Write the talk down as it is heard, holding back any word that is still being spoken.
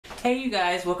Hey you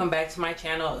guys, welcome back to my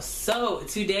channel. So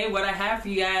today what I have for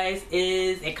you guys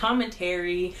is a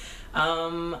commentary.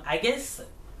 I guess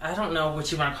I don't know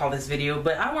what you want to call this video,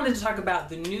 but I wanted to talk about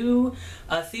the new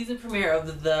season premiere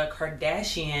of the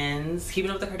Kardashians, Keeping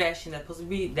Up with the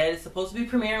Kardashians, that is supposed to be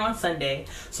premiering on Sunday.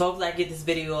 So hopefully I get this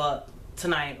video up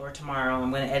tonight or tomorrow. I'm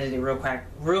going to edit it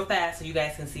real fast so you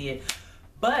guys can see it.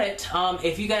 But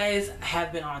if you guys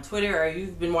have been on Twitter or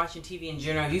you've been watching TV in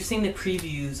general, you've seen the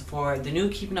previews for the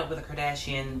new Keeping Up with the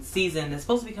Kardashians season that's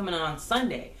supposed to be coming on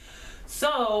Sunday.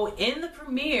 So in the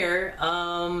premiere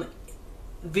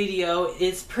video,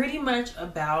 it's pretty much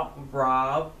about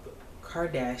Rob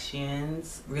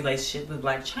Kardashian's relationship with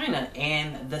Blac Chyna,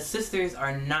 and the sisters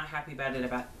are not happy about it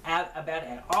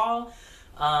at all.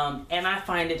 And I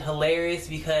find it hilarious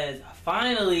because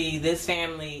finally this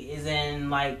family is in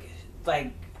like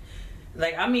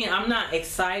I mean, I'm not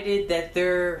excited that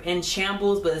they're in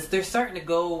shambles, but they're starting to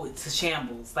go to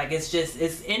shambles. Like, it's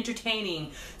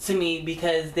entertaining to me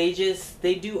because they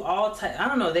do all type, I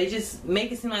don't know, they just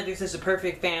make it seem like they're such a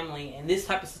perfect family, and this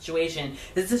type of situation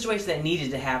is a situation that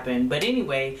needed to happen. But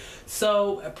anyway,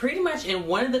 so pretty much in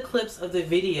one of the clips of the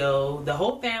video, the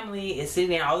whole family is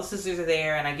sitting there, all the sisters are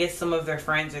there, and I guess some of their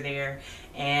friends are there,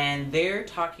 and they're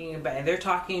talking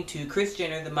to Kris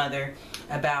Jenner, the mother,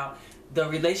 about the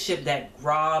relationship that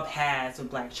Rob has with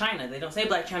Blac Chyna. They don't say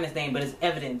Blac Chyna's name, but it's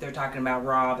evident they're talking about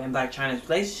Rob and Blac Chyna's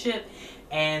relationship.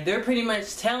 And they're pretty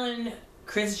much telling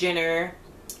Kris Jenner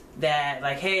that,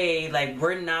 like, hey, like,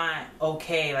 we're not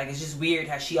okay. Like, it's just weird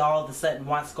how she all of a sudden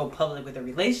wants to go public with a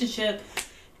relationship.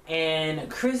 And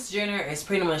Kris Jenner is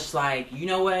pretty much like, you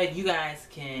know what, you guys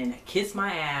can kiss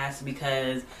my ass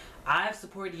because I've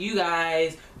supported you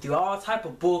guys through all type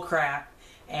of bull crap.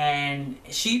 And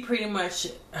she pretty much,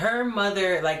 her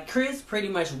mother, like, Kris pretty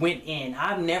much went in.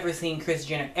 I've never seen Kris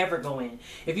Jenner ever go in.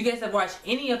 If you guys have watched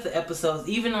any of the episodes,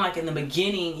 even like in the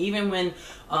beginning, even when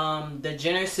the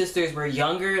Jenner sisters were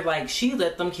younger, like, she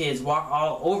let them kids walk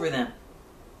all over them.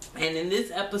 And in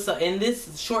this episode, in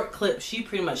this short clip, she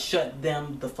pretty much shut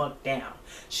them the fuck down.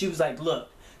 She was like, look,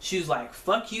 she was like,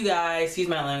 fuck you guys, excuse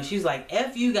my language, she was like,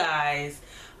 F you guys.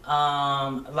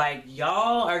 Like,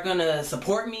 y'all are gonna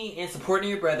support me in supporting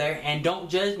your brother and don't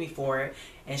judge me for it.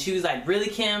 And she was like, really,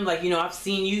 Kim? Like, you know, I've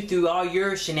seen you through all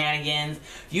your shenanigans.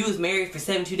 You was married for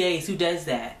 72 days. Who does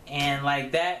that? And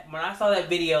like that, when I saw that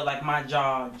video, like, my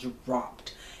jaw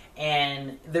dropped.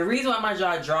 And the reason why my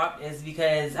jaw dropped is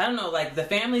because, I don't know, like, the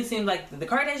family seemed like, the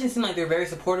Kardashians seem like they're very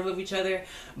supportive of each other,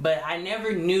 but I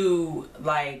never knew,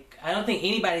 like, I don't think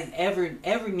anybody's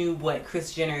ever knew what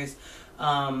Kris Jenner's,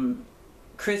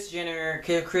 Kris Jenner,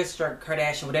 Kris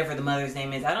Kardashian, whatever the mother's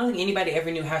name is, I don't think anybody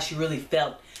ever knew how she really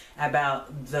felt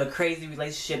about the crazy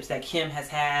relationships that Kim has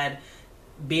had,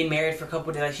 being married for a couple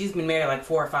of days. Like, she's been married like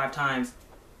 4 or 5 times.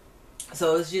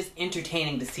 So it's just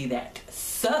entertaining to see that.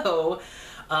 So,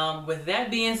 with that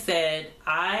being said,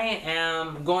 I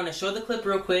am going to show the clip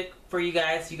real quick for you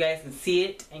guys so you guys can see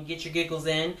it and get your giggles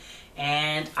in,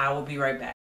 and I will be right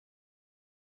back.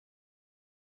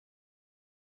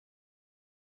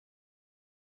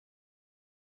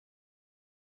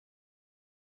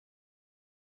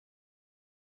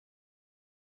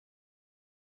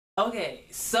 Okay,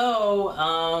 so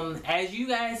as you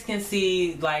guys can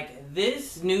see, like,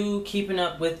 this new Keeping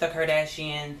Up with the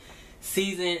Kardashian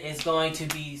season is going to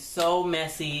be so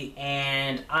messy,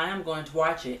 and I am going to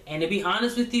watch it. And to be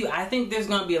honest with you, I think there's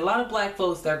going to be a lot of black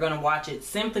folks that are going to watch it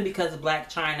simply because of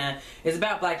Blac Chyna. It's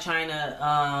about Blac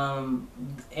Chyna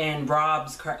and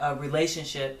Rob's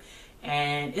relationship.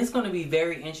 And it's going to be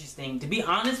very interesting. To be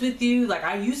honest with you, like,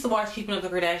 I used to watch Keeping Up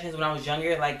with the Kardashians when I was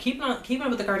younger. Like, Keeping Up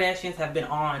with the Kardashians have been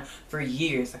on for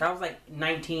years. Like, I was like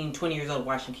 19, 20 years old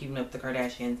watching Keeping Up with the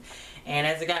Kardashians. And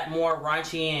as it got more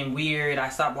raunchy and weird, I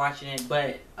stopped watching it.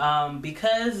 But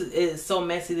because it's so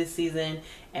messy this season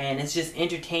and it's just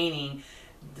entertaining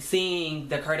seeing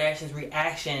the Kardashians'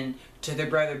 reaction to their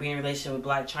brother being in a relationship with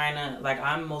Blac Chyna, like,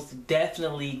 I'm most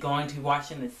definitely going to be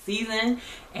watching this season,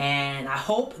 and I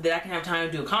hope that I can have time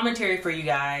to do a commentary for you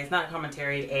guys, not a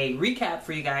commentary, a recap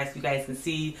for you guys, so you guys can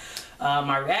see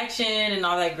my reaction and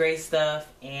all that great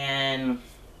stuff. And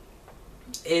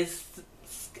it's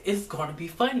going to be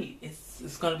funny.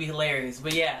 It's going to be hilarious.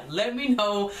 But yeah, let me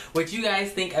know what you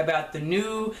guys think about the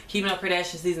new Keeping Up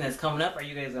Kardashian season that's coming up. Are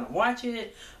you guys going to watch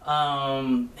it?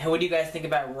 What do you guys think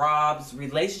about Rob's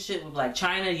relationship with Blac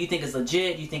Chyna? You think it's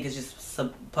legit? You think it's just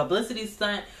some publicity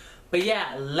stunt? But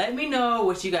yeah, let me know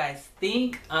what you guys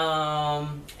think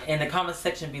in the comment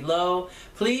section below.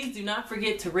 Please do not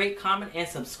forget to rate, comment, and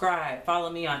subscribe.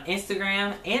 Follow me on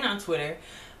Instagram and on Twitter.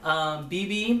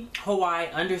 BB Hawaii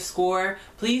 _.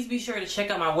 Please be sure to check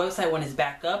out my website when it's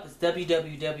back up. It's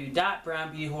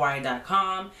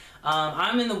www.brownbeautyhawaii.com.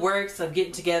 I'm in the works of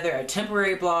getting together a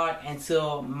temporary blog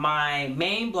until my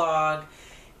main blog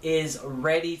is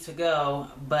ready to go.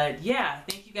 But yeah,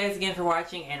 thank you guys again for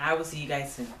watching, and I will see you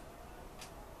guys soon.